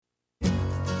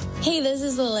Hey, this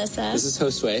is Alyssa. This is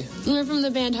Josue. We're from the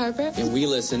band Harper. And we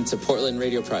listen to Portland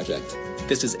Radio Project.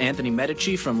 This is Anthony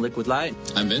Medici from Liquid Light.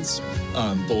 I'm Vince.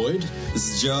 I'm Boyd. This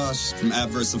is Josh from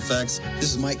Adverse Effects.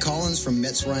 This is Mike Collins from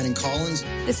Metz, Ryan and Collins.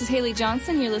 This is Haley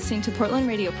Johnson. You're listening to Portland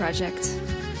Radio Project.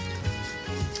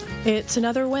 It's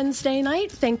another Wednesday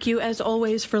night. Thank you, as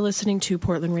always, for listening to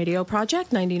Portland Radio Project,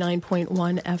 99.1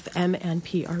 FM and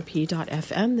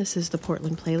PRP.FM. This is the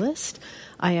Portland Playlist.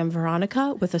 I am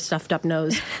Veronica with a stuffed up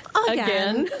nose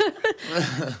again.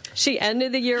 She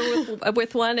ended the year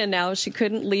with one, and now she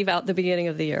couldn't leave out the beginning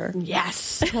of the year.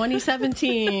 Yes,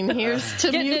 2017. Here's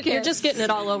to mucus. You're just getting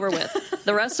it all over with.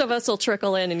 The rest of us will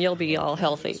trickle in, and you'll be all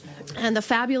healthy. And the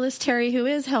fabulous Terry, who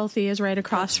is healthy, is right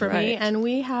across from me. And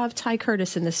we have Ty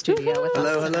Curtis in the studio with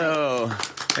us. Hello.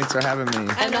 Thanks for having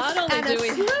me. And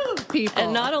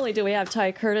not only do we have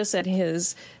Ty Curtis and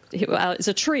his... it's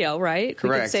a trio, right?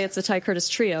 Correct. We could say it's the Ty Curtis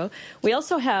trio. We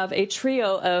also have a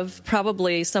trio of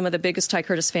probably some of the biggest Ty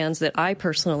Curtis fans that I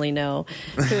personally know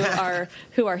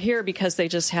who are here because they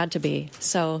just had to be.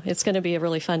 So it's going to be a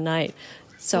really fun night.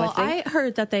 So I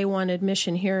heard that they won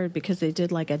admission here because they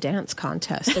did like a dance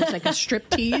contest. There's like a strip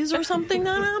tease or something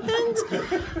that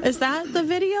happened. Is that the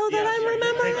video that I'm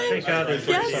remembering?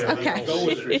 Yes? Okay.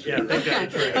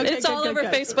 It's all over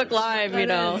Facebook Live, you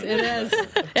know. It is.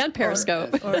 And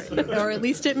Periscope. Or at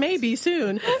least it may be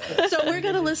soon. So we're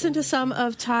going to listen to some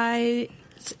of Ty's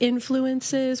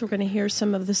influences. We're going to hear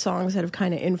some of the songs that have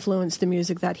kind of influenced the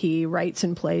music that he writes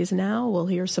and plays now. We'll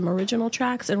hear some original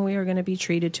tracks, and we are going to be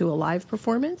treated to a live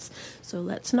performance. So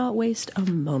let's not waste a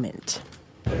moment.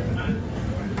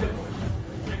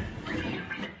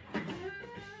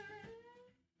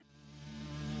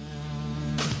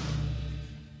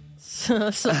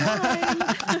 Sublime.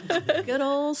 Good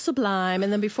old Sublime.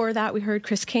 And then before that, we heard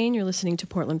Chris Kane. You're listening to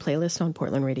Portland Playlist on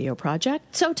Portland Radio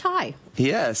Project. So, Ty.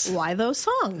 Yes. Why those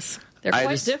songs? They're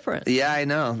quite different. Yeah, I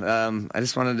know. I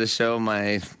just wanted to show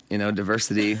my,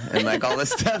 diversity and like all the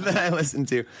stuff that I listen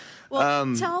to.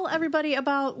 Well, tell everybody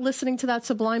about listening to that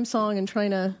Sublime song and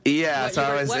trying to... Yeah, so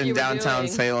I was in downtown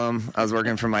Salem. I was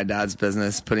working for my dad's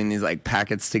business, putting these like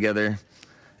packets together.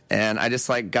 And I just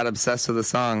got obsessed with the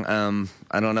song.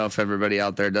 I don't know if everybody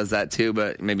out there does that too,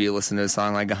 but maybe you listen to a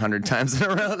song like 100 times in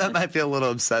a row. That might be a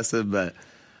little obsessive, but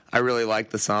I really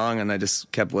liked the song, and I just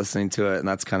kept listening to it. And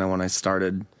that's kind of when I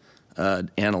started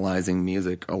analyzing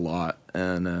music a lot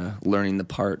and learning the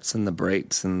parts and the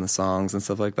breaks and the songs and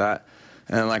stuff like that.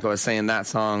 And like I was saying, that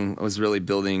song was really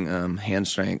building hand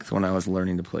strength when I was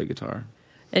learning to play guitar.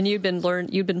 And you'd been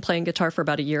playing guitar for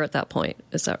about a year at that point,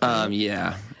 is that right?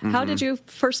 Yeah. Mm-hmm. How did you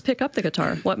first pick up the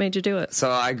guitar? What made you do it?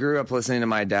 So I grew up listening to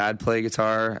my dad play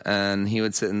guitar, and he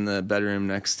would sit in the bedroom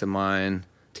next to mine,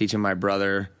 teaching my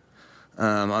brother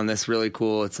on this really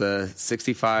cool, it's a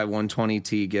 65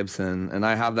 120T Gibson, and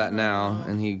I have that now,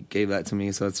 and he gave that to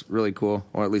me, so it's really cool,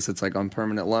 or at least it's like on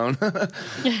permanent loan.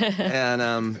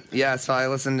 And so I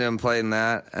listened to him playing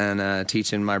that and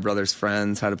teaching my brother's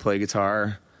friends how to play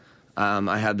guitar.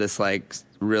 I had this like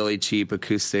really cheap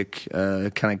acoustic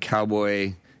kind of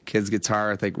cowboy kids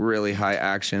guitar with like really high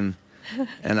action,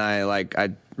 and I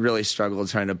really struggled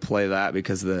trying to play that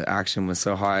because the action was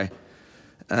so high.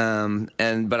 But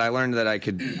I learned that I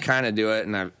could kind of do it,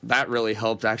 and that really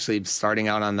helped actually starting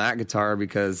out on that guitar,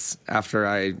 because after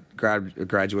I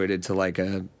graduated to like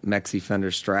a Mexi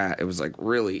Fender Strat, it was like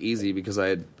really easy because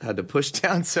I had to push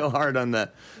down so hard on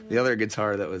the other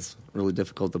guitar that was really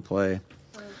difficult to play.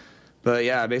 But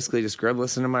yeah, I basically just grew up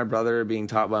listening to my brother, being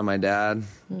taught by my dad,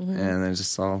 and then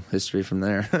just all history from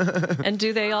there. And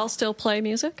do they all still play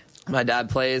music? My dad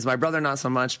plays. My brother not so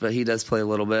much, but he does play a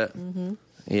little bit. Mm-hmm.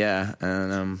 Yeah,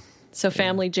 and so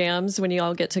family jams when you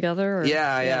all get together? Or?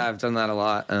 Yeah, I've done that a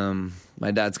lot. My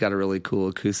dad's got a really cool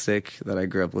acoustic that I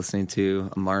grew up listening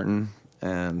to, a Martin,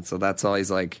 and so that's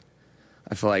always like,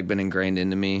 I feel like been ingrained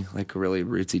into me, like really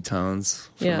rootsy tones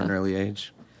from an early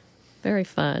age. Very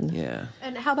fun. Yeah.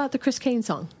 And how about the Chris Kane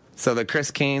song? So the Chris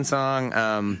Kane song...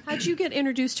 how did you get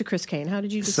introduced to Chris Kane? How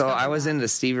did you discover So I was that? into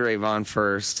Stevie Ray Vaughan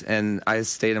first, and I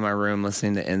stayed in my room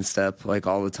listening to Instep like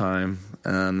all the time.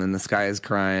 And The Sky Is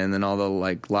Crying, and all the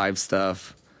like live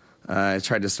stuff. I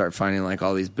tried to start finding like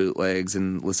all these bootlegs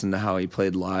and listen to how he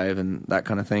played live and that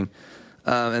kind of thing.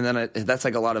 And then that's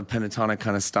like a lot of pentatonic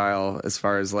kind of style as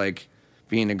far as like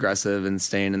being aggressive and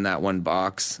staying in that one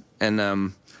box.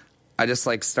 And I just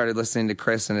like started listening to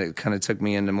Chris, and it kind of took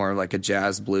me into more of like a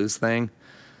jazz blues thing.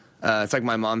 It's like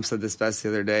my mom said this best the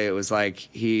other day. It was like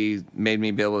he made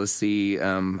me be able to see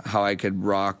how I could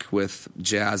rock with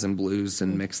jazz and blues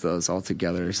and mix those all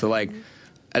together. So like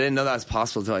I didn't know that was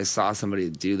possible until I saw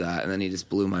somebody do that, and then he just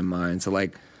blew my mind. So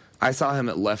like I saw him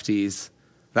at Lefty's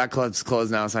that club's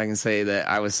closed now, so I can say that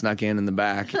I was snuck in the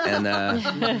back, and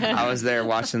I was there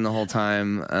watching the whole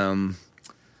time.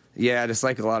 Yeah, just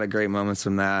like a lot of great moments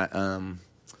from that.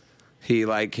 He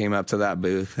like came up to that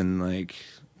booth and like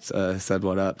said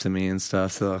what up to me and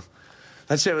stuff. So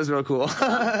that shit was real cool.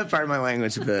 Pardon my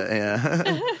language, but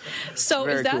yeah. So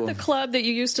Very is that cool. the club that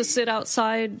you used to sit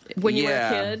outside when you were a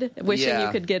kid, wishing you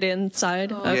could get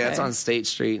inside? Okay. Yeah, it's on State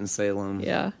Street in Salem.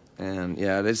 Yeah. And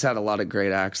yeah, they just had a lot of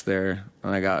great acts there,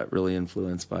 and I got really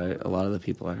influenced by a lot of the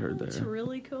people I heard there. That's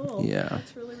really cool. Yeah.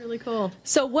 That's really, really cool.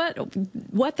 So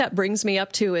what that brings me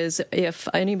up to is, if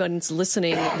anyone's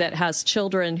listening that has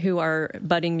children who are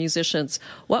budding musicians,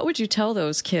 what would you tell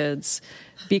those kids?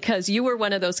 Because you were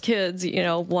one of those kids, you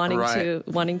know,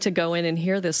 wanting to go in and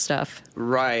hear this stuff.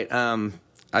 Right.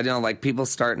 I don't like people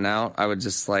starting out. I would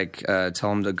just like tell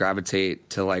them to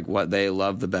gravitate to like what they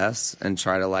love the best and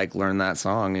try to like learn that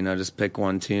song. You know, just pick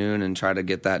one tune and try to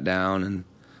get that down, and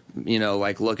you know,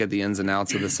 like look at the ins and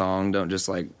outs of the song. Don't just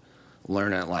like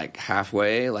learn it like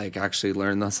halfway. Like actually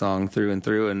learn the song through and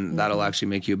through, and that'll actually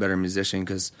make you a better musician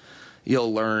because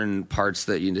you'll learn parts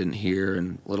that you didn't hear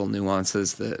and little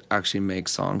nuances that actually make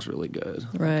songs really good.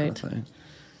 Right. Kind of thing.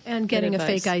 And getting a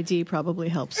fake ID probably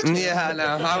helps too. Yeah, no,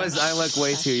 I look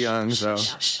way too young, so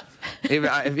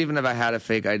even if I had a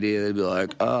fake ID, they'd be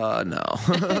like, no.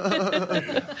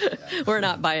 We're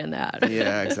not buying that.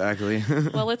 Yeah, exactly.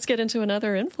 Well, let's get into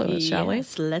another influence, shall we?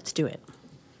 Yes, let's do it.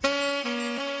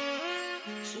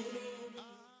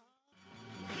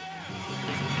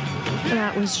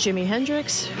 That was Jimi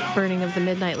Hendrix, Burning of the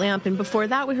Midnight Lamp. And before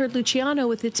that, we heard Luciano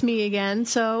with It's Me Again.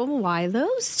 So why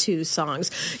those two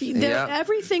songs?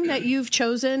 Everything that you've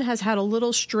chosen has had a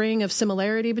little string of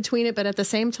similarity between it, but at the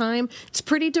same time, it's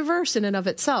pretty diverse in and of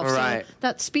itself. Right. So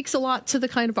that speaks a lot to the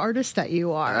kind of artist that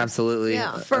you are. Absolutely.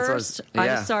 Yeah. First,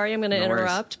 I'm sorry I'm going to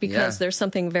interrupt because there's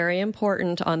something very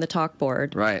important on the talk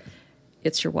board. Right.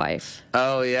 It's your wife.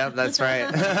 Oh, yeah, that's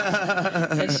right.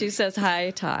 And she says, hi,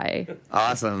 Ty.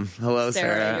 Awesome. Hello,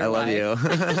 Sarah. I love you.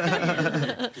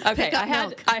 Okay,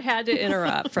 I had to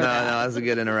interrupt for that. No, that's a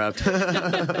good interrupt.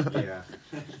 Yeah.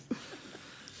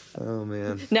 Oh,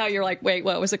 man. Now you're like, wait,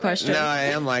 what was the question? No, I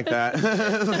am like that.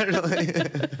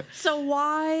 Literally. So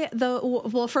why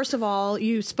well, first of all,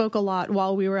 you spoke a lot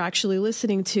while we were actually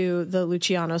listening to the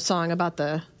Luciano song about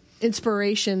the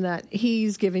inspiration that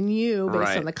he's given you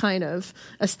based on the kind of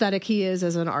aesthetic he is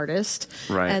as an artist.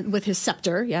 Right. And with his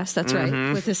scepter. Yes, that's right.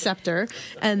 With his scepter.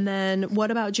 And then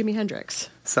what about Jimi Hendrix?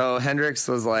 So Hendrix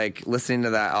was like, listening to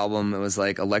that album, it was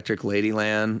like Electric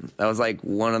Ladyland. That was like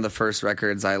one of the first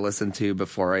records I listened to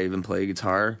before I even played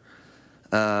guitar.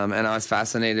 And I was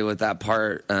fascinated with that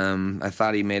part. I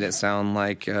thought he made it sound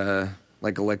like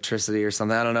electricity or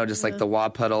something. I don't know, just like the wah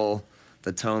pedal,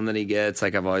 the tone that he gets.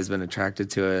 Like I've always been attracted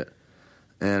to it.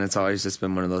 And it's always just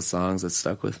been one of those songs that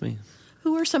stuck with me.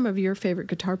 Who are some of your favorite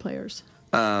guitar players?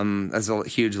 That's a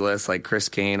huge list, like Chris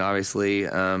Kane, obviously,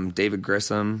 David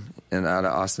Grissom out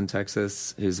of Austin,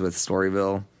 Texas, who's with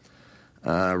Storyville.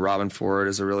 Robin Ford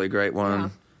is a really great one.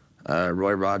 Yeah.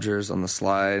 Roy Rogers on the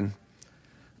slide.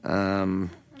 I'm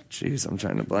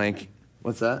trying to blank.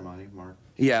 What's that? Mark.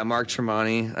 Yeah, Mark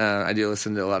Tremonti. I do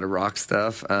listen to a lot of rock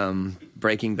stuff.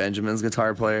 Breaking Benjamin's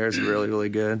guitar player is really, really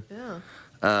good. Yeah.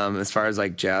 As far as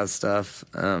like jazz stuff,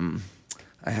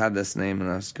 I had this name and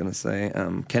I was going to say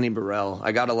Kenny Burrell.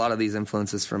 I got a lot of these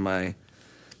influences from my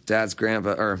dad's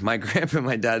grandpa, or my grandpa and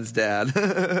my dad's dad.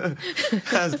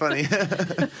 That's funny.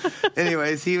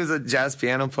 Anyways, he was a jazz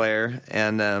piano player,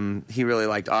 and he really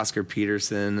liked Oscar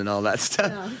Peterson and all that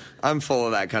stuff. Yeah. I'm full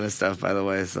of that kind of stuff, by the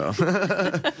way, so...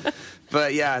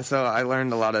 But yeah, so I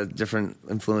learned a lot of different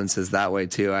influences that way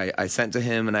too. I sent to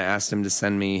him and I asked him to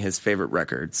send me his favorite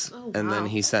records. Oh, wow. And then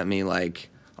he sent me like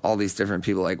all these different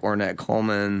people like Ornette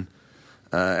Coleman,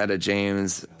 Etta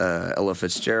James, Ella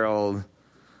Fitzgerald,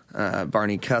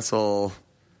 Barney Kessel,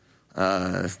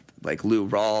 like Lou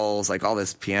Rawls, like all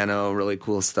this piano, really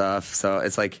cool stuff. So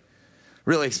it's like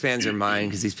really expands your mind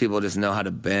because these people just know how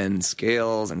to bend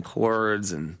scales and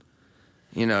chords and,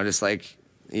 you know, just like...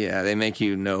 Yeah, they make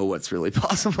you know what's really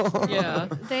possible. Yeah.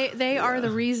 They are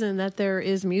the reason that there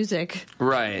is music.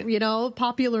 Right. You know,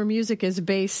 popular music is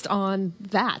based on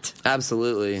that.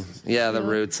 Absolutely. Yeah, the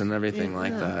roots and everything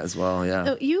like that as well, yeah.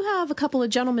 So you have a couple of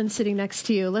gentlemen sitting next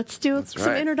to you. Let's do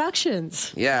some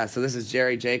introductions. Yeah, so this is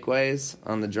Jerry Jakeways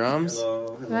on the drums.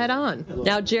 Hello. Right on. Hello.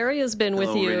 Now, Jerry has been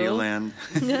with you. Radioland.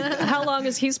 How long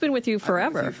has he been with you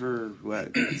forever? For,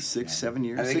 what, 6, 7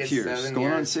 years? I think 6 years. 7 Going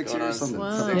years. on 6 years. Something.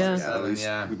 Wow.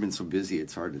 Yeah. We've been so busy,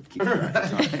 it's hard to keep track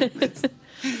of time.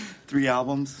 3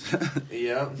 albums.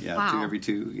 Yep. Yeah, Wow. 2 every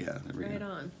 2. Yeah. Right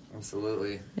on.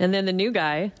 Absolutely. And then the new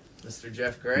guy. Mr.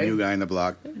 Jeff Gray. New guy in the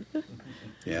block.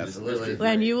 Yeah.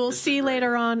 And you will see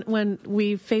later on when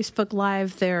we Facebook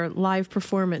Live their live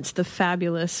performance, the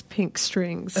fabulous Pink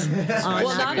Strings.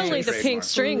 Well, not only the pink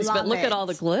strings, but look at all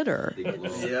the glitter.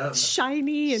 Yeah.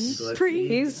 Shiny and pretty.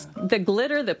 He's the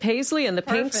glitter, the paisley, and the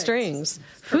pink strings.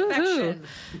 Woo-hoo.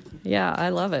 Yeah, I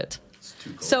love it.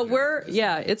 So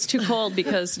it's too cold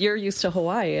because you're used to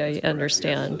Hawaii, I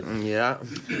understand. Yeah.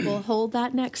 We'll hold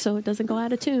that neck so it doesn't go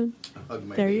out of tune.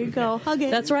 There you go. Hug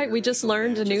it. That's right. We just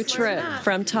learned a new trick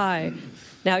from Ty.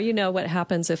 Now you know what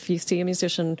happens if you see a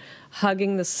musician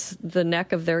hugging the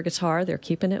neck of their guitar. They're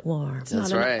keeping it warm.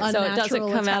 That's right. So it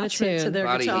doesn't come out of tune. To their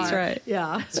Body guitar. heat. That's right.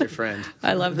 Yeah. It's your friend.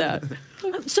 I love that.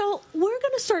 So we're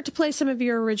going to start to play some of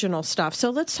your original stuff.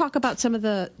 So let's talk about some of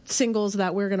the singles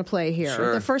that we're going to play here.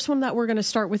 Sure. The first one that we're going to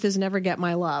start with is Never Get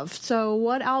My Love. So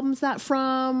what album's that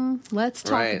from? Let's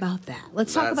talk about that.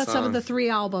 Let's talk about some of the 3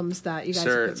 albums that you guys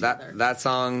have put together. That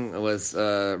song was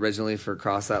originally for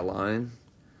Cross That Line.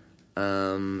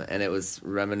 And it was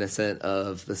reminiscent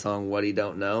of the song What He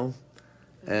Don't Know.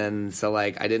 And so,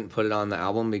 like, I didn't put it on the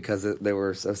album because they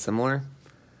were so similar.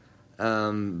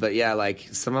 But yeah, like,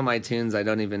 some of my tunes, I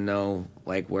don't even know,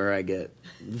 like, where I get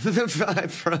the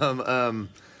vibe from.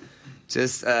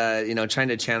 Just, trying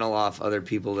to channel off other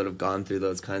people that have gone through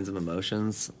those kinds of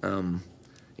emotions.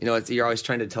 You're always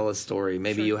trying to tell a story.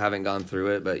 Maybe you haven't gone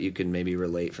through it, but you can maybe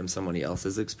relate from somebody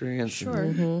else's experience. Sure.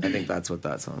 I think that's what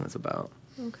that song is about.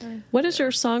 Okay. What is your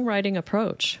songwriting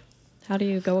approach? How do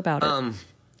you go about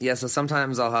it? So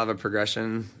sometimes I'll have a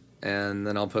progression and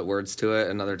then I'll put words to it,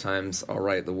 and other times I'll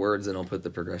write the words and I'll put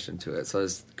the progression to it. So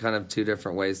there's kind of 2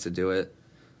 different ways to do it.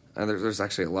 There's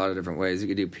actually a lot of different ways. You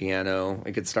could do piano.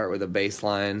 We could start with a bass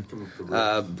line.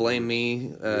 Blame Me,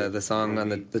 the song on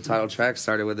the title track,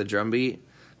 started with a drum beat.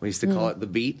 We used to call it the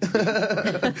beat.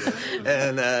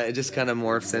 And it just kind of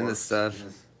morphs into stuff.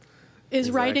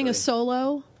 Is writing a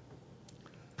solo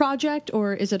project,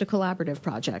 or is it a collaborative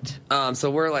project?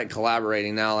 So we're like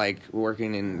collaborating now, like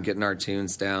working and getting our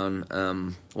tunes down.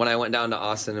 When I went down to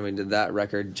Austin and we did that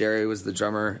record, Jerry was the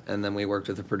drummer, and then we worked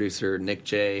with the producer Nick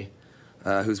J,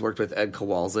 who's worked with Ed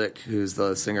Kowalczyk, who's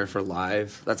the singer for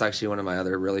Live. That's actually one of my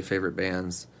other really favorite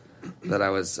bands that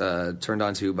I was turned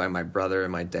on to by my brother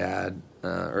and my dad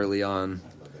early on.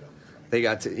 They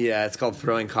got to, it's called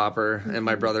Throwing Copper, and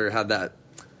my brother had that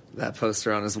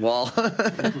poster on his wall. So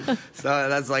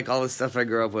that's like all the stuff I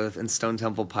grew up with. And Stone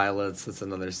Temple Pilots, that's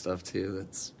another stuff too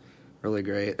that's really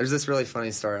great. There's this really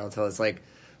funny story I'll tell. It's like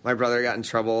my brother got in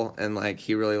trouble, and like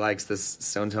he really likes this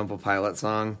Stone Temple Pilot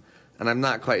song, and I'm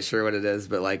not quite sure what it is,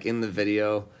 but like in the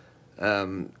video,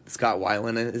 Scott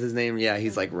Weiland is his name. Yeah,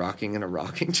 he's like rocking in a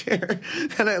rocking chair,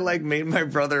 and I like made my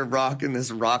brother rock in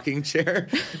this rocking chair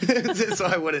so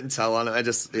I wouldn't tell on him. I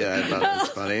thought it was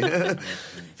funny.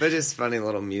 But just funny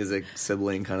little music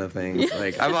sibling kind of things.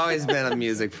 Like, I've always been a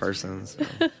music person. So,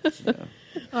 yeah.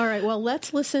 All right, well,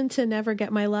 let's listen to Never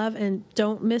Get My Love, and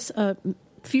don't miss a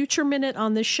future minute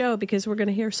on this show because we're going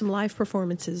to hear some live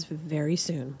performances very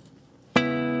soon.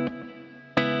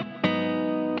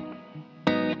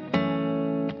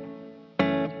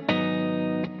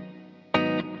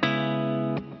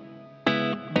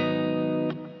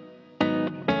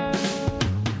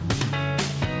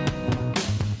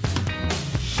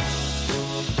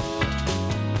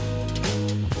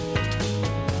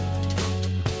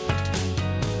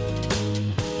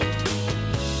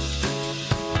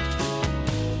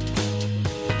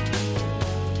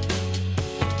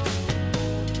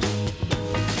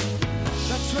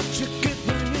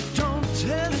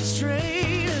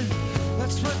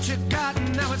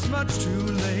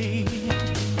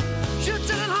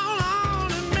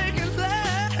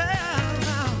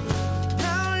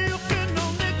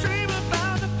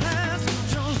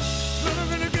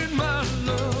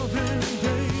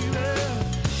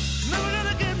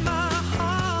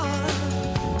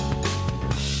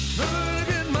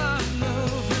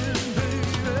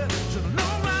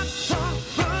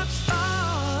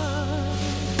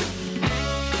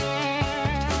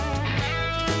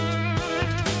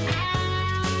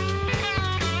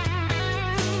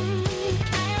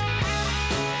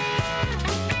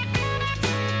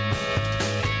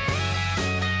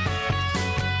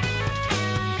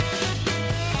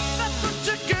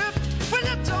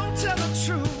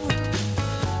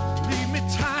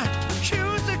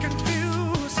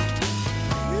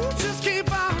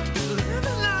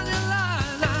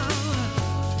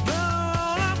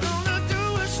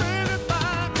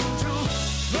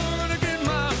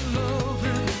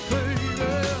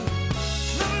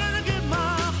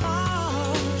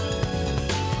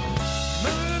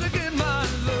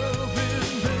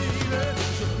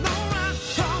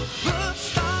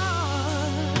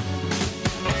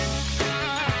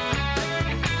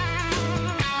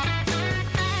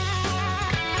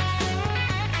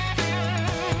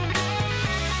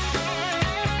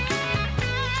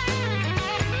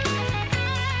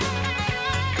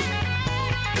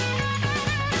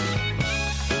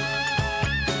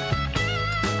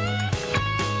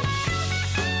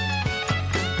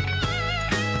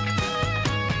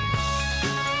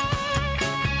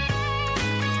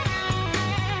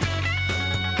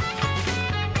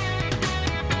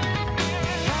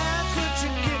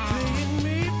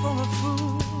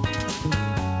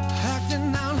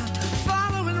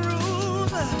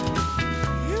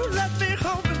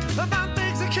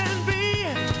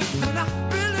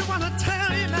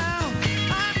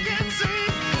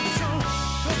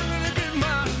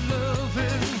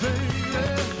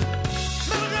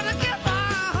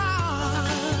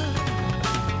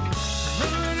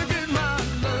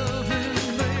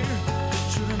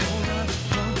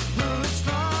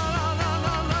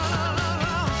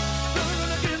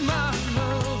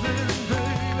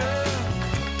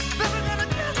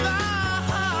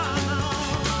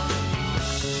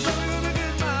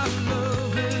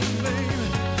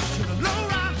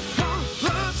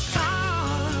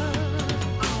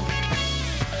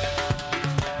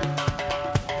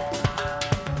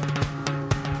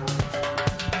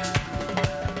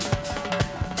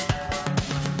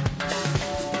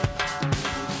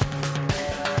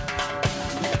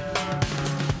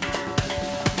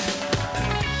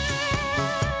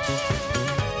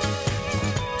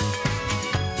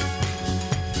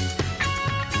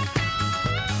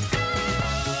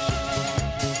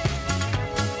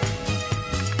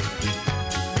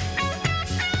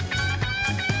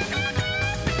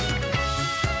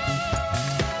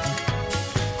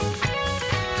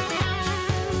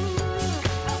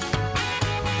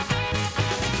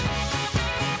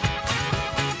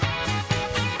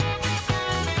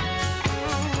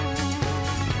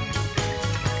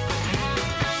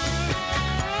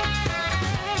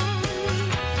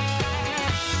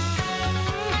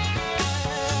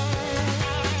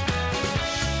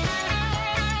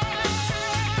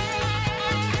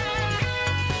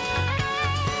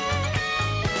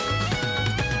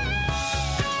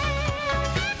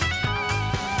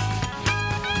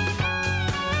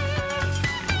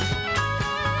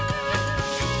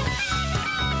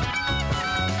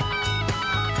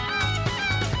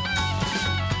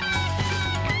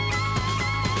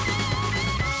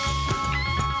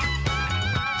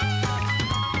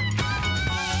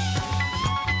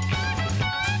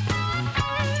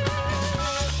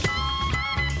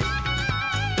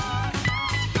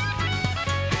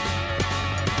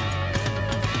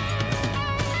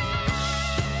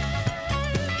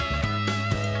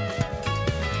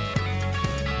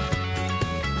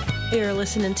 You're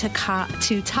listening to Ty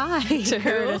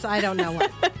Curtis. I don't know what.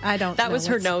 I don't. That know was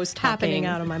her what's nose happening tapping.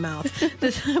 out of my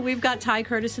mouth. We've got Ty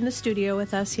Curtis in the studio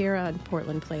with us here on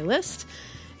Portland Playlist.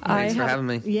 Thanks for having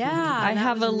me. Yeah, I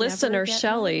have a was listener, Never Get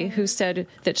Shelley, Old. who said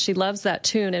that she loves that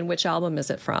tune. And which album is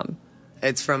it from?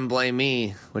 It's from Blame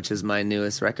Me, which is my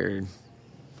newest record.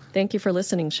 Thank you for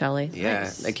listening, Shelley.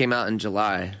 Yeah, it came out in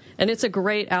July. And it's a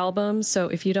great album, so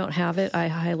if you don't have it, I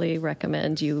highly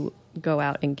recommend you go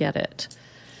out and get it.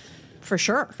 For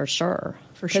sure. For sure.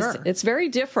 For sure. It's very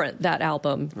different, that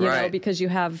album, you know, Right. because you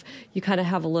kind of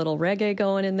have a little reggae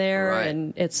going in there, Right.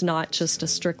 and it's not just a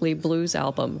strictly blues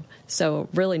album. So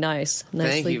really nice.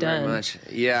 Nicely Thank you done. very much.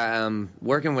 Yeah,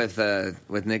 working with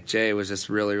Nick J was just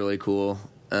really, really cool.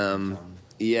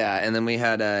 Yeah, and then we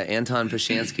had Anton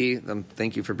Pashansky.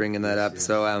 Thank you for bringing that up.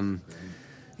 So,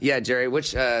 yeah, Jerry,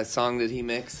 which song did he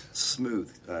mix?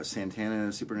 Smooth.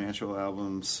 Santana Supernatural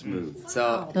album, Smooth.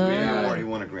 So, He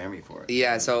won a Grammy for it.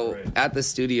 yeah, so at the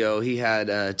studio, he had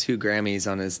 2 Grammys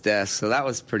on his desk, so that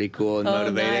was pretty cool and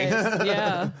motivating. Nice.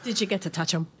 Yeah. Did you get to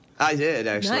touch him? I did,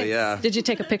 actually, Nice. yeah. Did you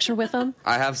take a picture with them?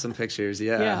 I have some pictures,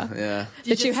 yeah.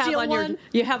 That you have steal on your one?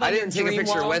 you have on I didn't your take a dream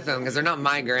picture wall? with them because they're not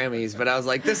my Grammys, but I was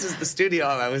like, this is the studio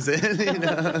I was in, you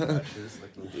know?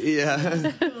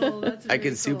 Yeah. I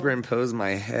could superimpose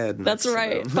my head. That's next to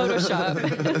right. them.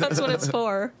 Photoshop. That's what it's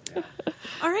for.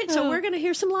 All right, so we're going to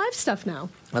hear some live stuff now.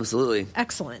 Absolutely.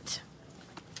 Excellent.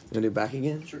 You want to do Back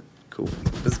Again? Sure. Cool.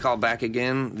 This is called Back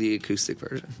Again, the acoustic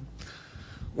version.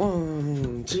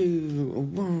 1, 2,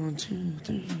 1, 2,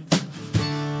 3.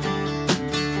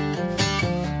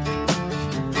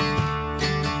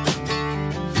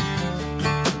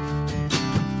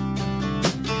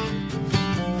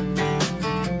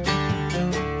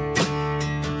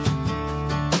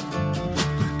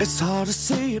 It's hard to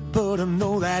say it, but I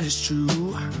know that it's true.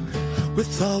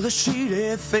 With all the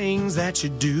shitty things that you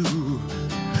do,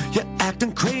 you're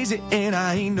acting crazy and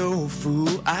I ain't no fool,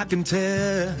 I can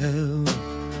tell.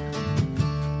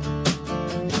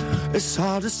 It's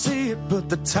hard to say it, but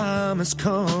the time has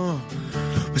come.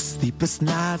 With sleepless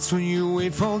nights when you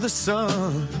wait for the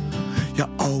sun, you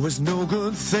always know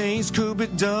good things could be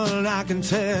done, I can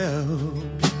tell.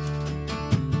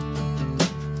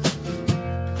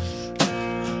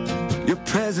 Your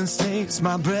presence takes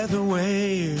my breath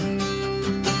away,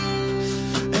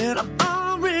 and I'm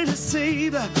already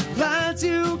saved. The lights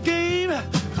you gave,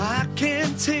 I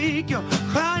can't take your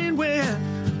crying when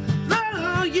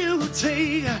all you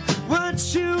take,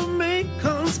 what you make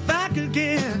comes back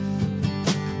again.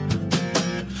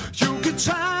 You can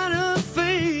try to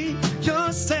fake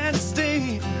your sad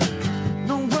state,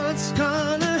 no one's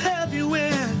gonna help you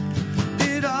win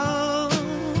it all.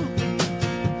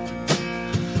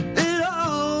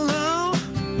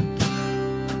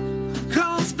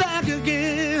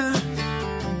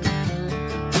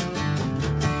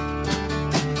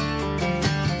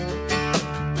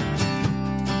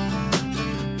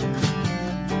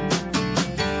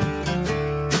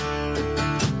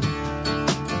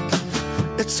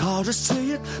 It's hard to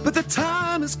say it, but the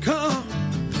time has come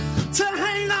to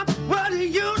hang up what it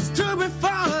used to be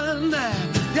fun.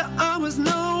 You always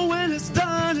know when it's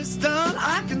done,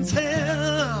 I can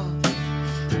tell.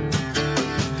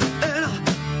 And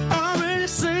I already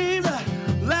saved the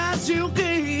lies you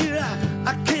gave.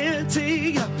 I can't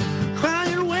take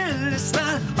crying when it's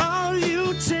not all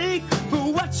you take, but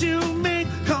what you make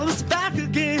comes back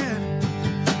again.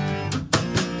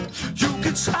 You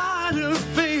can try to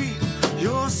fake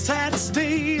your sad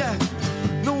state,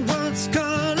 no one's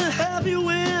gonna help you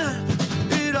win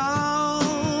it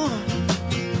all.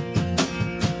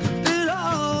 It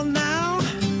all now,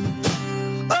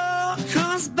 all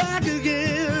comes back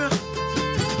again.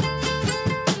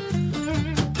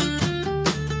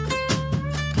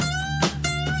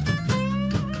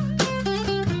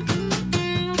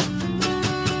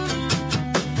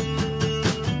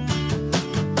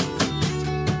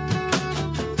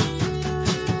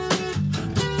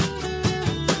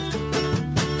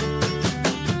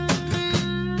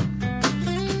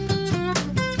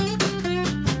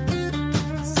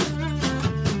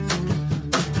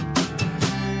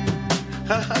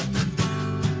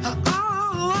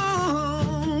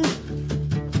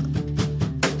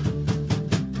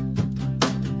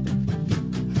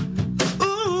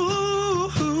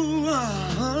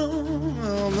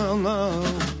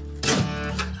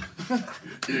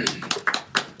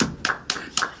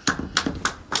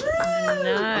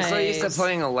 I'm so used to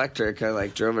playing electric, I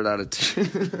drove it out of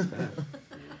tune.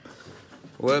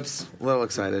 Whoops, a little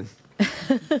excited. This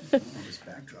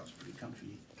backdrop's pretty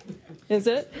comfy. Is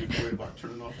it? Worried about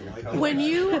turning off the light? When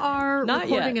you are Not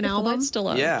recording yet. an album, It's still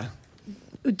on. Yeah.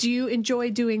 Do you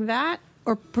enjoy doing that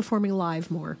or performing live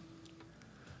more?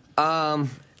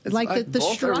 Like the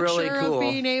structure really cool. of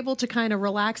being able to kind of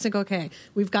relax and go, okay,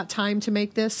 we've got time to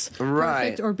make this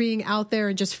perfect, or being out there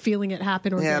and just feeling it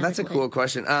happen organically? Yeah, that's a cool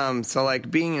question. So, like,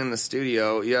 being in the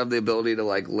studio, you have the ability to,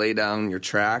 like, lay down your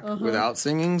track without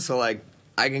singing. So, like,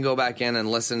 I can go back in and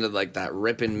listen to, like, that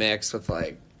ripping mix with,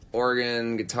 like,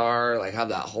 organ, guitar, like, have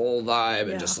that whole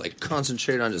vibe and just, like,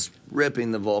 concentrate on just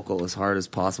ripping the vocal as hard as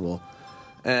possible.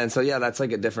 And so, yeah, that's,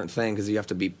 like, a different thing because you have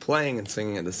to be playing and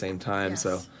singing at the same time. Yes.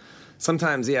 So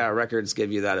sometimes, records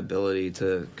give you that ability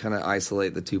to kind of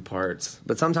isolate the two parts.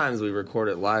 But sometimes we record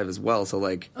it live as well. So,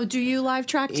 like... Oh, do you live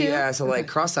track, too? Yeah, so, like,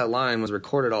 Cross That Line was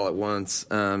recorded all at once.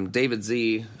 David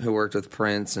Z., who worked with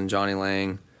Prince and Johnny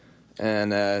Lang,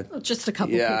 and... just a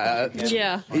couple people.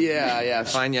 Yeah,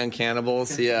 Fine Young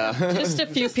Cannibals, Just a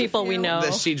few people we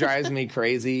know. She Drives Me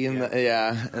Crazy,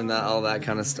 and all that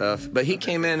kind of stuff. But he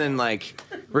came in and, like,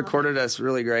 recorded us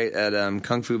really great at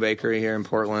Kung Fu Bakery here in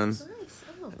Portland.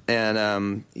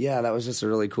 And, that was just a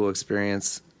really cool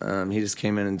experience. He just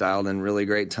came in and dialed in really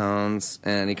great tones,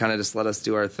 and he kind of just let us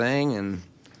do our thing. And,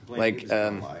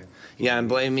 and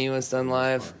Blame Me was done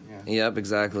live. Yep,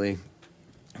 exactly.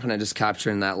 Kind of just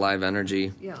capturing that live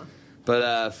energy. Yeah.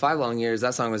 But 5 Long Years,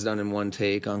 that song was done in one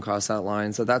take on Cross That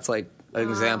Line. So that's, like, an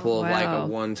example of, like, a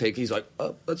one take. He's like,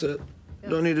 oh, that's it.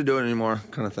 Don't need to do it anymore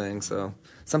kind of thing. So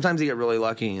sometimes you get really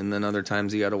lucky, and then other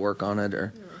times you got to work on it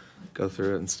or go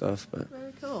through it and stuff. But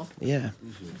very cool. Yeah.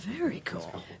 Very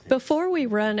cool. Before we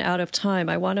run out of time,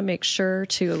 I want to make sure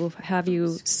to have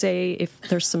you say if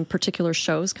there's some particular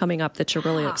shows coming up that you're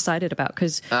really excited about,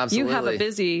 because you have a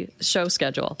busy show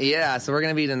schedule. Yeah, so we're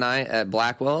going to be tonight at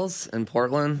Blackwell's in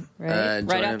Portland.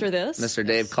 Right after this. Mr.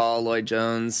 Dave Call, Lloyd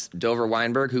Jones, Dover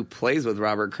Weinberg, who plays with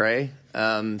Robert Cray.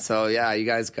 So, you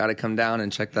guys got to come down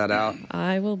and check that out.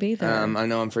 I will be there. I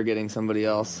know I'm forgetting somebody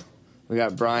else. We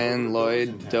got Brian,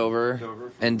 Lloyd,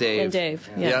 Dover, and Dave. And Dave,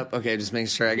 yeah. Yep, okay, just making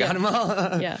sure I got them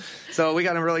all. Yeah. So we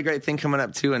got a really great thing coming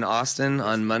up, too, in Austin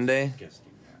on Monday.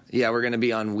 Yeah, we're going to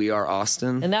be on We Are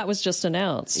Austin. And that was just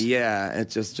announced. Yeah, it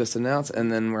just announced. And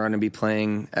then we're going to be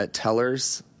playing at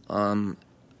Teller's.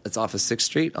 It's off of 6th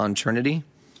Street on Trinity.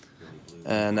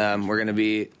 And we're going to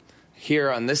be here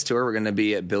on this tour. We're going to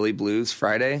be at Billy Blues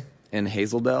Friday in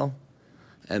Hazeldale.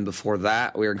 And before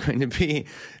that, we are going to be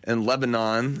in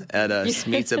Lebanon at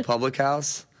Smeetza Public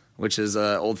House, which is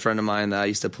an old friend of mine that I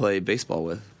used to play baseball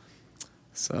with.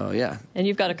 So, yeah. And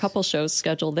you've got a couple shows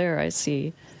scheduled there, I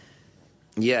see.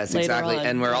 Yes, exactly. On.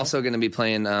 And we're also going to be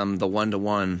playing the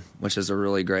 1 which is a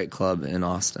really great club in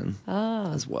Austin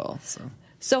as well.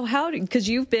 So how, because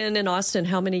you've been in Austin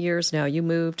how many years now? You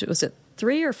moved, was it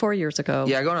 3 or 4 years ago?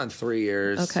 Yeah, going on 3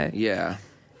 years. Okay. Yeah.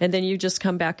 And then you just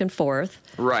come back and forth.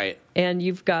 Right. And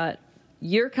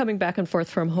you're coming back and forth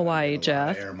from Hawaii,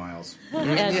 Jeff. Air miles.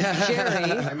 And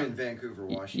Jerry. I'm in Vancouver,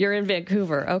 Washington. You're in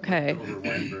Vancouver, okay. Over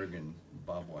Weinberg and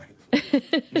Bob White.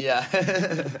 Yeah.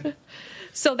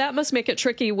 So that must make it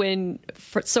tricky when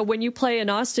you play an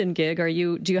Austin gig,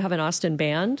 do you have an Austin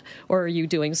band, or are you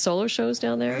doing solo shows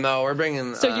down there? No, we're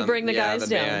bringing. So you bring the guys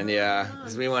the down, band,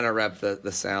 because we want to rep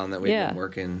the sound that we've been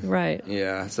working. Right.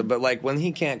 Yeah. So, but like when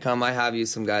he can't come, I have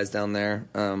used some guys down there.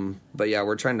 But yeah,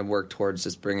 we're trying to work towards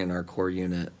just bringing our core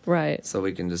unit, right? So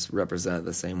we can just represent it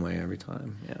the same way every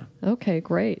time. Yeah. Okay,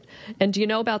 great. And do you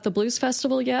know about the Blues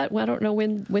Festival yet? Well, I don't know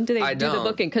when do they do the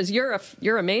booking, because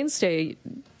you're a mainstay.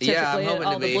 Typically at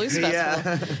all the Blues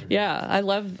Festival. Yeah, I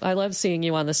love seeing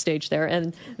you on the stage there,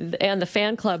 and the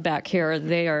fan club back here.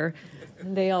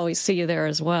 They always see you there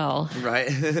as well.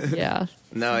 Right. Yeah.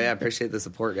 No, I appreciate the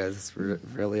support, guys. It's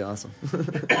really awesome.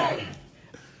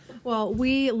 Well,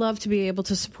 we love to be able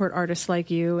to support artists like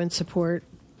you and support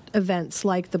events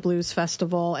like the Blues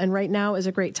Festival, and right now is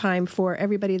a great time for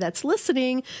everybody that's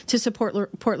listening to support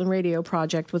Portland Radio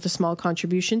Project with a small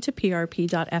contribution to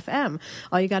PRP.FM.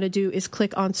 All you got to do is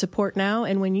click on support now,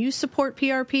 and when you support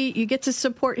PRP, you get to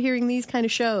support hearing these kind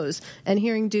of shows and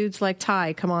hearing dudes like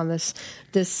Ty come on this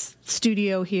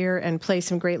studio here and play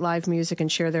some great live music and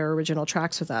share their original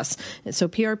tracks with us. And so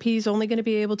PRP is only going to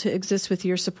be able to exist with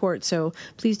your support, so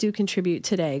please do contribute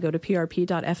today. Go to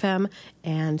PRP.FM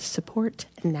and support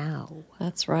now.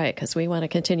 That's right, because we want to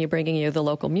continue bringing you the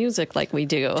local music like we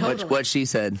do. Totally. What she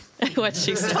said. What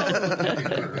she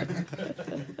said.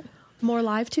 More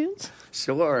live tunes?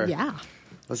 Sure. Yeah.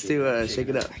 Let's do Shake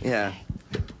It Up. Yeah.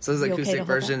 So this is an acoustic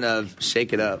version of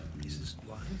Shake It Up.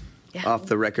 Yeah. Off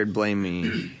the record, Blame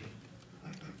Me.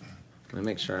 Let me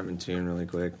make sure I'm in tune really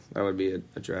quick. That would be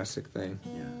a drastic thing.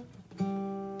 Yeah.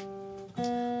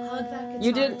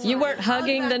 You did. You weren't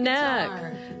hugging the neck.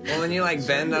 Well, when you like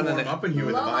bend on an up in here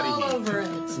with the body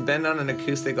heat. Bend on an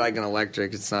acoustic like an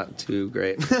electric, it's not too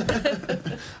great.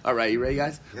 All right, you ready,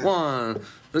 guys? Yeah. 1,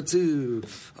 2,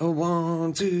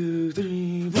 1, 2,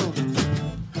 3, 4.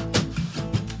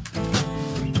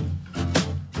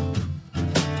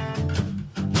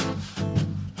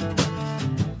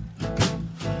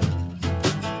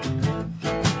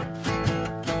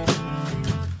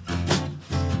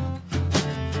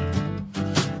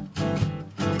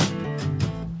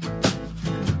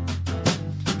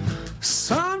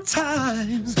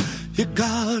 Sometimes you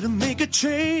gotta make a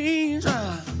change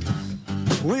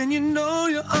when you know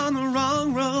you're on the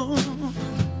wrong road.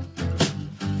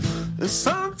 And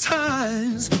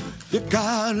sometimes you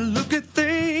gotta look at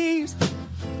things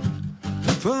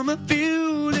from a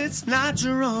view that's not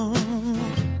your own.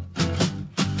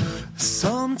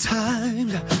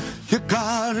 Sometimes you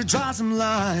gotta draw some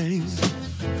lines,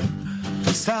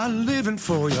 start living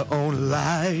for your own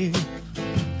life.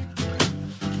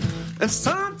 And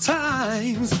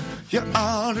sometimes you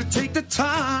ought to take the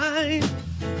time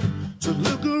to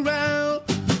look around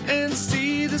and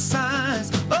see the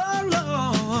signs. Oh,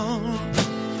 Lord,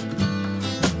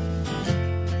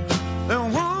 it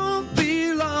won't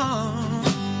be long.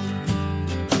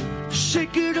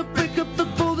 Shake it up, pick up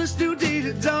before this new day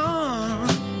to dawn.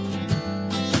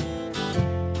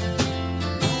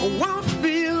 It won't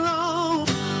be long.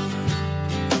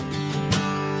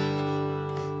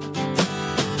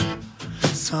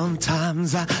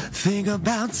 Sometimes I think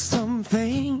about some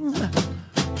things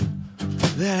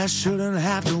that I shouldn't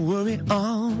have to worry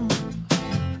on.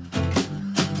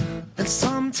 And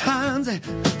sometimes it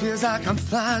feels like I'm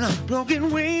flying on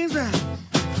broken wings that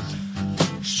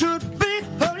should be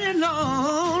hurrying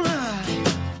on.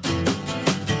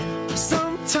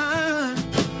 Sometimes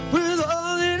with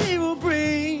all that it will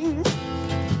bring,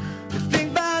 you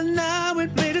think by now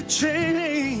it made a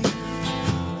change.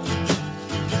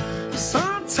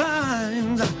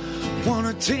 Sometimes I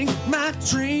wanna take my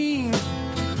dreams,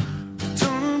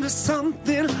 turn them to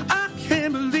something I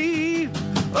can't believe.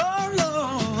 Oh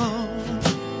Lord,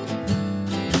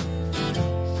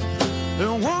 it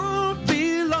won't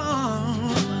be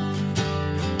long.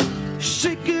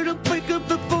 Shake it up, wake up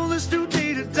before this new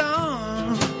day to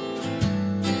dawn.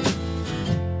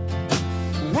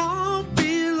 Won't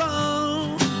be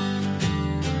long.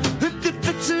 If you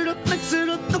fix it up,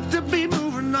 look to be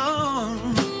moving on.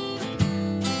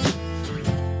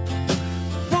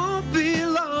 Won't be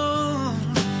long.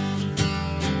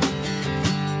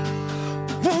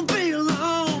 Won't be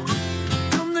long.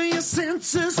 Come to your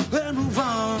senses and move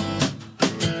on.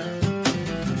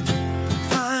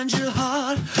 Find your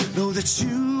heart, know that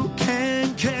you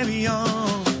can carry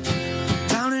on.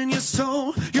 Down in your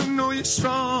soul, you know you're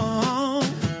strong.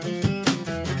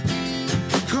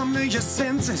 Come to your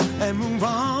senses and move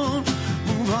on,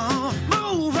 move on,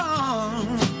 move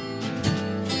on.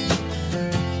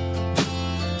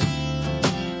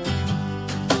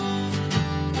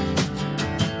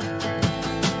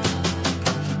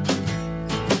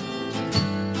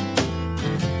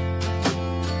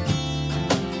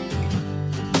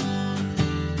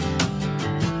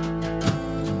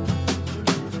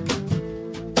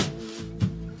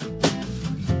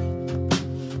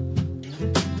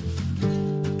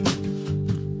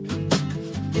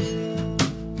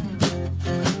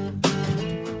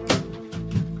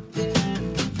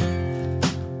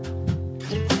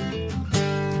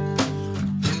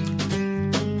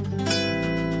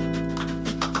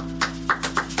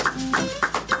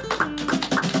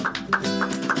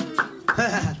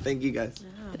 Thank you, guys.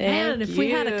 Man, if we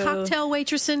had a cocktail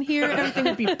waitress in here, everything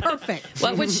would be perfect.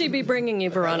 What would she be bringing you,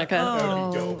 Veronica?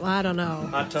 Oh, I don't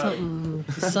know.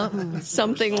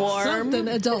 Something warm. Something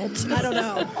adult. I don't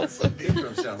know.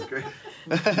 Sounds great.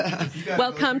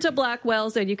 Well, come to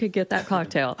Blackwell's and you could get that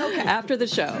cocktail after the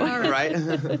show. All right.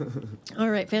 All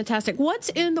right, fantastic. What's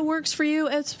in the works for you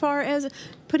as far as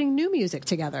putting new music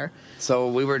together? So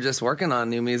we were just working on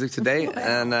new music today,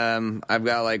 and I've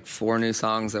got like 4 new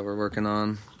songs that we're working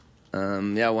on.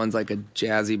 One's like a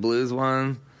jazzy blues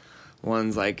one.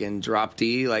 One's like in drop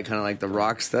D, like kind of like the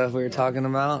rock stuff we were talking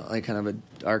about, like kind of a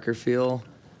darker feel.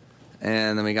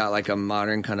 And then we got like a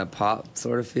modern kind of pop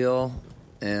sort of feel.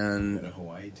 And a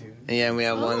Hawaii tune? Yeah, and we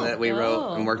have one that we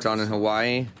wrote and worked on in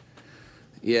Hawaii.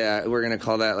 Yeah, we're gonna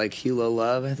call that like Hilo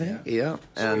Love, I think. Yeah.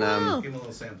 And give him a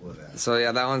little sample of that. So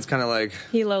yeah, that one's kind of like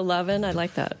Hilo Lovin'. I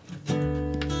like that.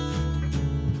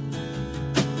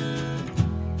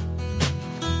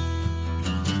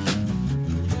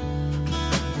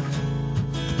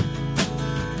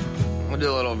 We'll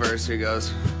do a little verse. Here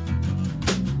goes.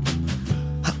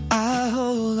 I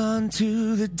hold on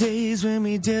to the days when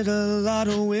we did a lot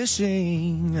of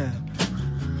wishing,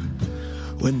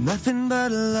 when nothing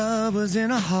but love was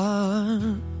in our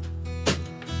heart.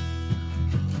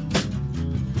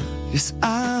 Yes,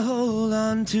 I hold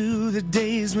on to the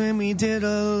days when we did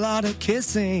a lot of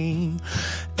kissing,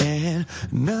 and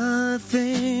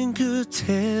nothing could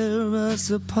tear us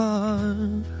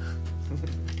apart.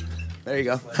 There you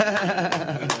go.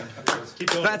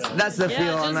 That's the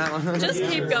feel on that one. Just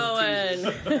keep going.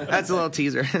 That's a little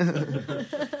teaser.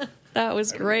 That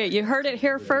was great. You heard it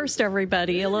here first,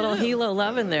 everybody. A little Hilo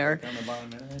love in there.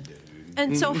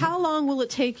 And so how long will it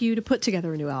take you to put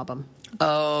together a new album?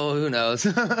 Oh, who knows?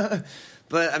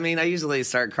 But, I mean, I usually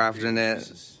start crafting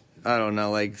it, I don't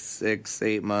know, like 6,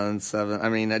 8 months, 7. I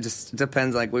mean, it just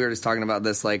depends. Like, we were just talking about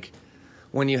this, like,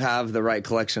 when you have the right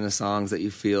collection of songs that you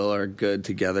feel are good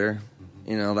together,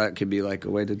 you know, that could be, like, a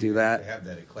way to do that. To have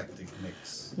that eclectic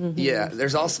mix. Mm-hmm. Yeah,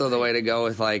 there's also the way to go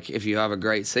with, like, if you have a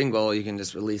great single, you can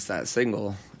just release that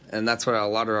single. And that's what a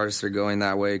lot of artists are going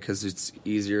that way, because it's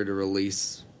easier to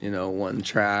release, you know, one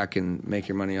track and make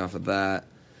your money off of that.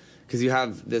 Because you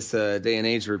have this day and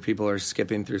age where people are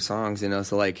skipping through songs, you know,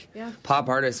 so like pop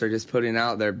artists are just putting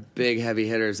out their big heavy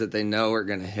hitters that they know are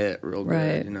going to hit real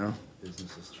good, you know.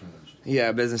 Business has changed.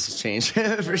 Yeah, business has changed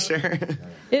for sure.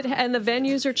 And the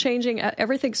venues are changing.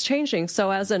 Everything's changing. So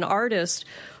as an artist,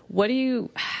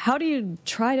 how do you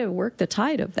try to work the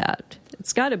tide of that?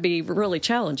 It's got to be really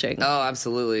challenging. Oh,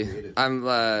 absolutely.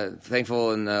 I'm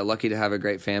thankful and lucky to have a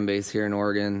great fan base here in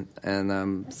Oregon.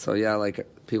 And so, yeah, like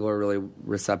people are really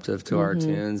receptive to our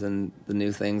tunes and the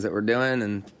new things that we're doing.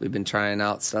 And we've been trying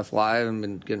out stuff live and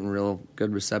been getting real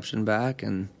good reception back.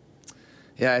 And,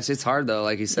 yeah, it's hard, though.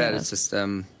 Like you said, it's just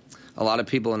a lot of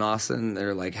people in Austin,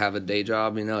 they're like have a day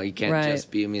job, you know. You can't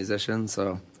just be a musician.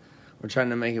 So we're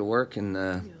trying to make it work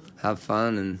and have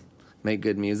fun and make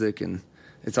good music. And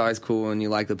it's always cool when you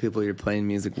like the people you're playing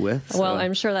music with. So. Well,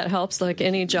 I'm sure that helps, like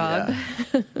any job.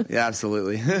 Yeah,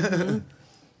 absolutely.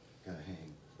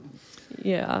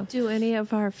 Yeah. Do any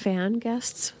of our fan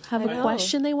guests have a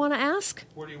question they want to ask?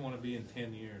 Where do you want to be in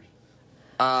 10 years?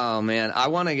 Oh, man. I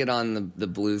want to get on the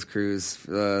Blues Cruise,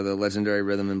 the legendary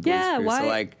Rhythm and Blues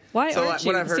Cruise. Why so aren't you?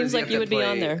 What I've heard Seems like you would be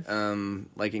on there.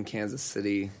 Like in Kansas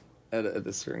City at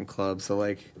a certain club. So,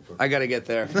 like, I got to get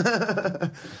there.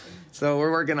 So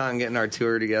we're working on getting our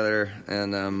tour together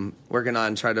and working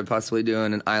on trying to possibly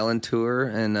doing an island tour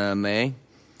in May.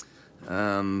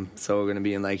 So we're going to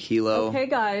be in like Hilo. Okay,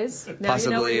 guys. Now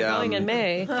possibly, you know where you're going in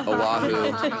May.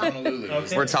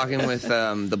 Oahu. We're talking with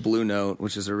the Blue Note,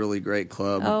 which is a really great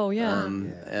club. Oh, yeah.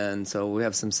 And so we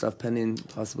have some stuff pending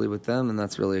possibly with them, and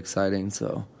that's really exciting.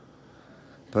 So,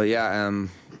 but yeah, I'm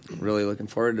really looking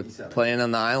forward to playing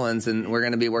on the islands, and we're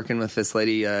going to be working with this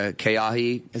lady,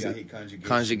 Keahi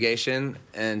Conjugation,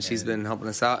 and she's been helping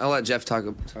us out. I'll let Jeff talk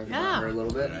about her a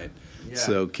little bit. Right. Yeah.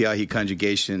 So Keahi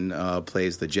Conjugation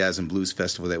plays the Jazz and Blues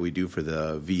Festival that we do for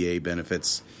the VA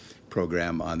benefits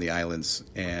program on the islands,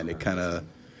 and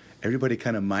everybody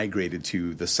kind of migrated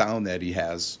to the sound that he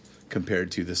has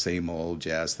compared to the same old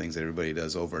jazz things that everybody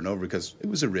does over and over, because it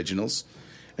was originals.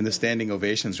 And the standing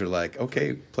ovations are like,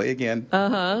 okay, play again.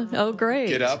 Oh, great.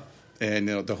 Get up. And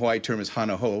the Hawaii term is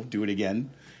hana ho, do it again.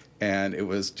 And it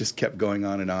was just kept going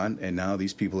on. And now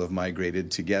these people have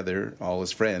migrated together, all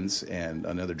as friends. And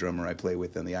another drummer I play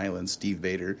with on the islands, Steve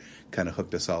Bader, kind of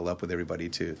hooked us all up with everybody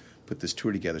to put this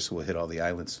tour together so we'll hit all the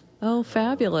islands. Oh,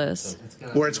 fabulous.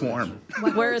 Where it's warm.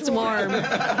 Where it's warm.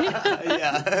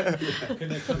 Yeah.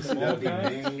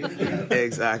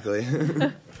 Exactly.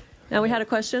 Now we had a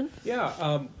question?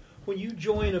 Yeah. When you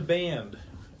join a band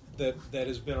that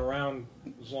has been around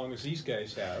as long as these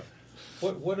guys have,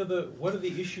 what are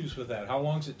the issues with that? How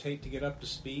long does it take to get up to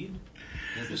speed?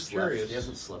 Just curious. He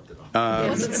hasn't slept at all.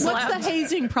 What's the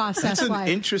hazing process That's like?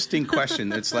 an interesting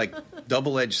question. It's like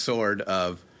double-edged sword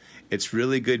of it's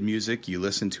really good music. You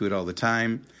listen to it all the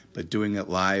time, but doing it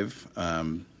live,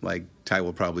 like Ty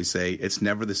will probably say, it's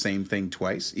never the same thing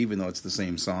twice, even though it's the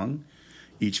same song.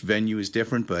 Each venue is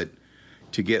different, but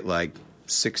to get like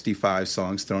 65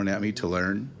 songs thrown at me to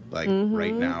learn, like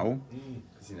right now,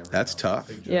 that's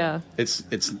tough. Yeah. It's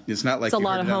not like it's you a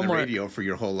lot heard of it on homework. the radio for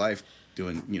your whole life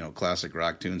doing, classic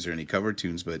rock tunes or any cover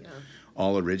tunes, but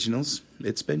all originals.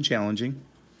 It's been challenging.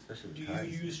 Do you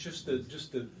use just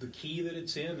the key that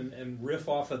it's in and riff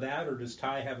off of that, or does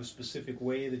Ty have a specific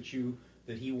way that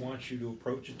he wants you to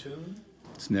approach a tune?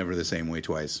 It's never the same way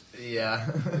twice.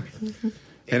 Yeah.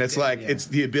 And it's like, it's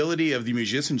the ability of the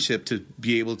musicianship to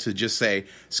be able to just say,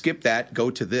 skip that, go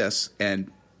to this,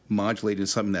 and modulate into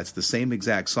something that's the same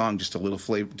exact song, just a little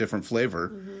different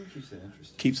flavor.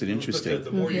 Keeps it interesting. But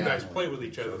the more you guys play with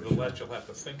each other, the less you'll have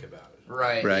to think about it.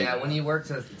 Right. Yeah. When you work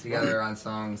together on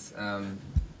songs,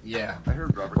 yeah. I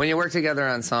heard Robert. When you work together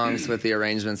on songs with the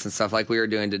arrangements and stuff like we were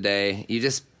doing today, you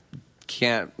just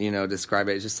can't, describe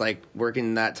it. It's just like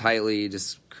working that tightly. You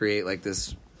just create like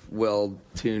this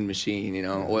well-tuned machine,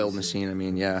 oiled machine. I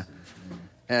mean, yeah.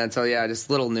 And so, yeah, just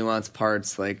little nuanced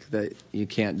parts like that you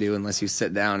can't do unless you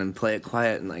sit down and play it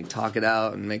quiet and like talk it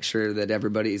out and make sure that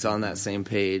everybody's on that same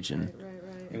page. And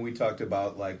And we talked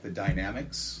about like the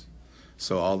dynamics.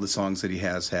 So all the songs that he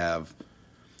has have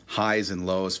highs and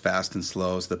lows, fast and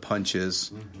slows, the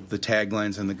punches, the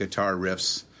taglines and the guitar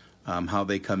riffs, how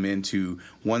they come into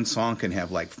one song can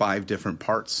have like 5 different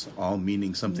parts, all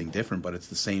meaning something different, but it's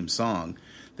the same song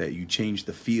that you change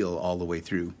the feel all the way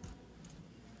through.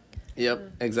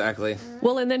 Yep, exactly.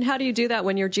 Well, and then how do you do that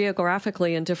when you're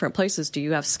geographically in different places? Do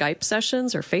you have Skype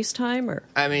sessions or FaceTime? Or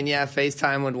I mean, yeah,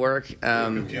 FaceTime would work.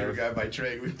 Computer guy by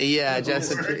trade. Yeah,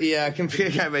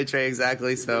 computer guy by trade,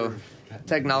 exactly. So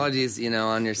technology's,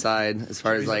 on your side as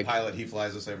far as like pilot. He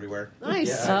flies us everywhere.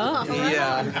 Nice. Yeah. Oh,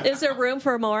 yeah. Is there room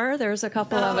for more? There's a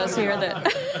couple of us here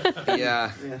that.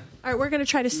 Yeah. All right, we're going to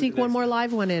try to sneak one more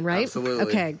live one in, right? Absolutely.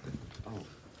 Okay.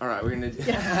 All right, we're gonna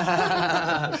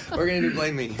do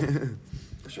Blame Me.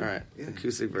 All right,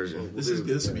 acoustic version. This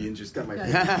will be interesting. Got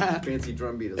my fancy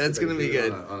drum beat. That's gonna be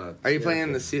good. Are you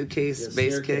playing the suitcase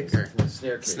bass kick or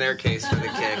snare case for the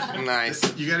kick?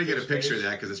 Nice. You got to get a picture of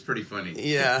that because it's pretty funny.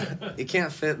 Yeah, you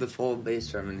can't fit the full bass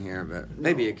drum in here, but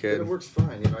maybe you could. But it works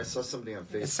fine. I saw somebody on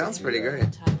Facebook. It sounds pretty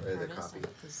great. The copy.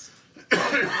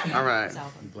 All right.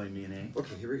 Blame Me an A.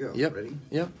 Okay, here we go. Yep. Ready?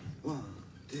 Yep. 1,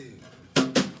 2.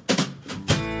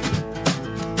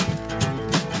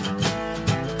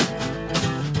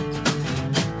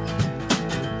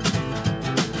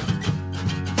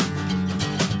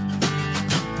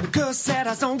 Girl said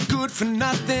I was no good for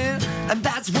nothing, and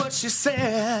that's what she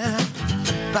said.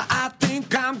 But I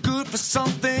think I'm good for some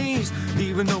things,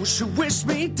 even though she wished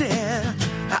me dead.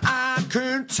 I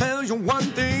can tell you one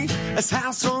thing, that's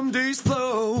how some days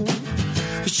flow.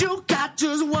 You got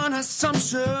just one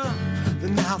assumption,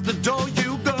 then out the door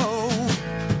you go.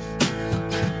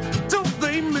 Don't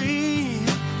blame me,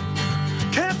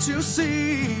 can't you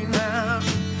see now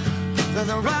that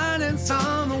the writing's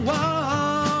on the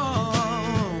wall?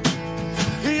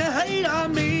 You hate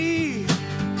on me,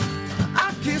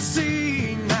 I can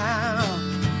see now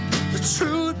the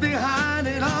truth behind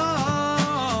it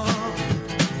all.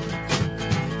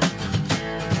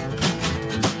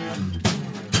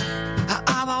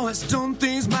 I've always done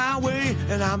things my way,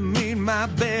 and I made my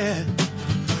bed.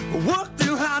 Worked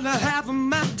too hard to have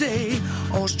my day,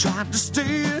 always tried to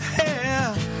stay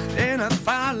ahead. And if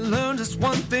I learned just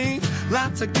one thing,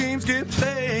 lots of games get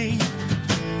played.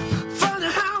 Funny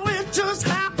how it just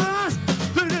happens,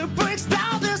 but it breaks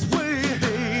down this way.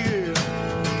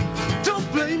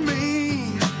 Don't blame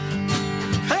me,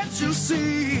 can't you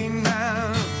see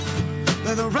now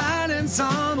that the writing's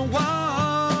on the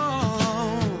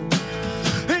wall?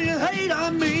 And you hate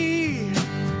on me,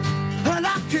 and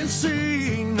I can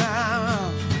see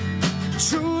now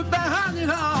truth behind it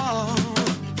all.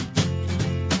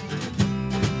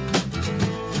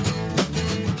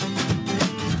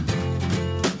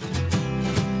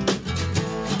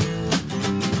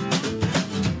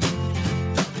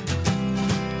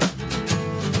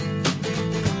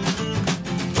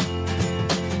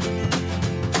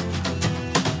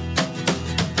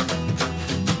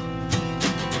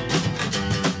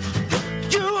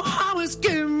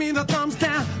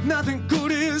 Nothing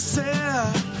good is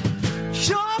said.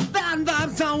 Your bad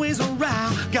vibes always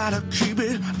around. Gotta keep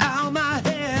it out of my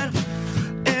head.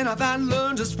 And if I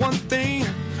learn just one thing,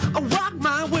 I'll walk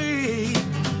my way.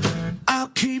 I'll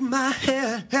keep my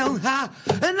head held high,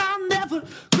 and I'll never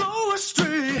go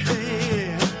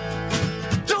astray.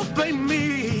 Don't blame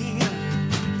me,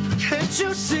 can't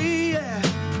you see that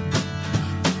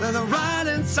the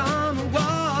writing's on the wall?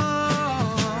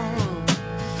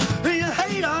 You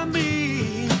hate on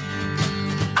me,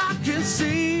 I can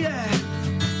see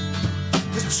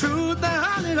the truth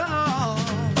behind it all.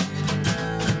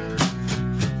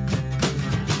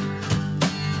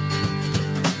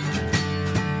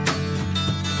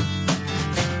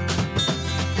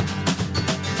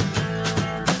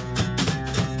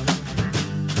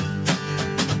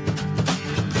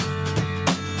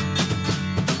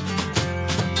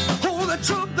 Oh, the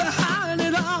truth behind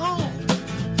it all.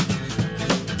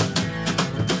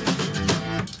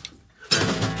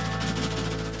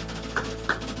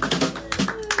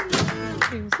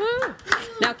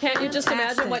 Can't you just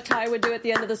imagine what Ty would do at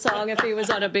the end of the song if he was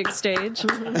on a big stage?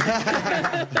 It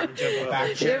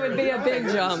would be a big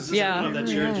jump, yeah.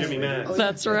 That's your Jimmy Max.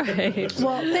 That's right.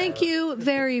 Well, thank you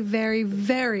very, very,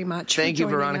 very much. Thank you,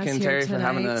 for joining Veronica us and here Terry, for tonight.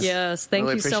 having us. Yes, thank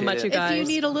Really you so much, appreciate you it. guys. If you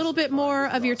need a little bit more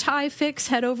of your Thai fix,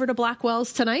 head over to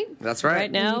Blackwell's tonight. That's right.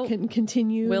 Right now, You can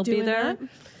continue we'll be doing there. that.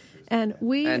 And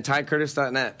And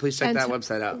TyCurtis.net. Please check And that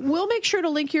website out. We'll make sure to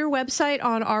link your website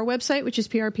on our website, which is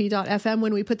prp.fm,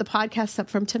 when we put the podcast up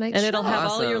from tonight's And it'll show.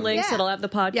 have all your links. Yeah. It'll have the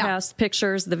podcast,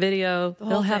 pictures, the video. whole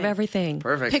It'll have thing. everything.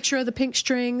 Perfect. Picture of the pink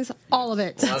strings, all of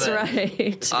it. That's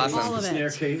right. Awesome. All of it. Snare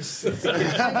case.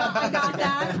 I got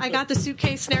that. I got the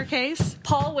suitcase snare case.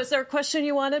 Paul, was there a question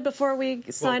you wanted before we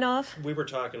sign off? We were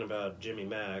talking about Jimmy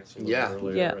Max Yeah.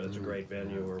 earlier. Yeah. It's a great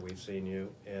venue where we've seen you.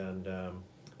 And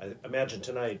I imagine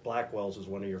tonight Blackwell's is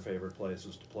one of your favorite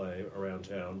places to play around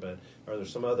town. But are there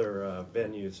some other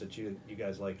venues that you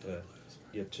guys like to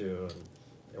get to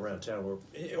around town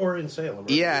or in Salem?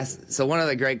 Yes. So one of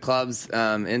the great clubs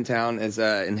in town is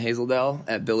in Hazeldale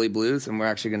at Billy Blues, and we're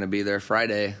actually going to be there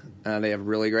Friday. They have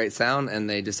really great sound, and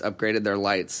they just upgraded their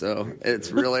lights, so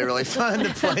it's really, really fun to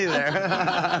play there.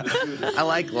 I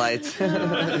like lights.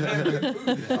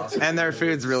 And their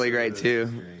food's really great, too.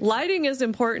 Lighting is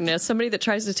important. As somebody that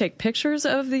tries to take pictures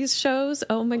of these shows,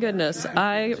 oh my goodness,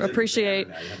 I appreciate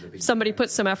somebody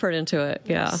put some effort into it.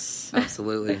 Yeah.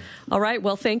 Absolutely. All right.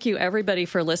 Well, thank you, everybody,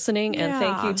 for listening. And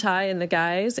thank you, Ty and the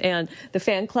guys and the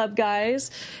fan club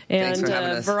guys. And Thanks for having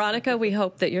us. Veronica, we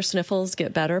hope that your sniffles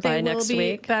get better by next They will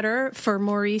be week. better for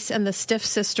Maurice and the Stiff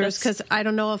Sisters, because I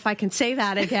don't know if I can say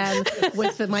that again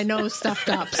with my nose stuffed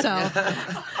up. So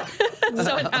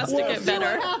So it has to get see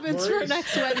better. what happens for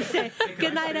next Wednesday.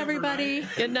 Good night, everybody.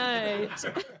 Good night.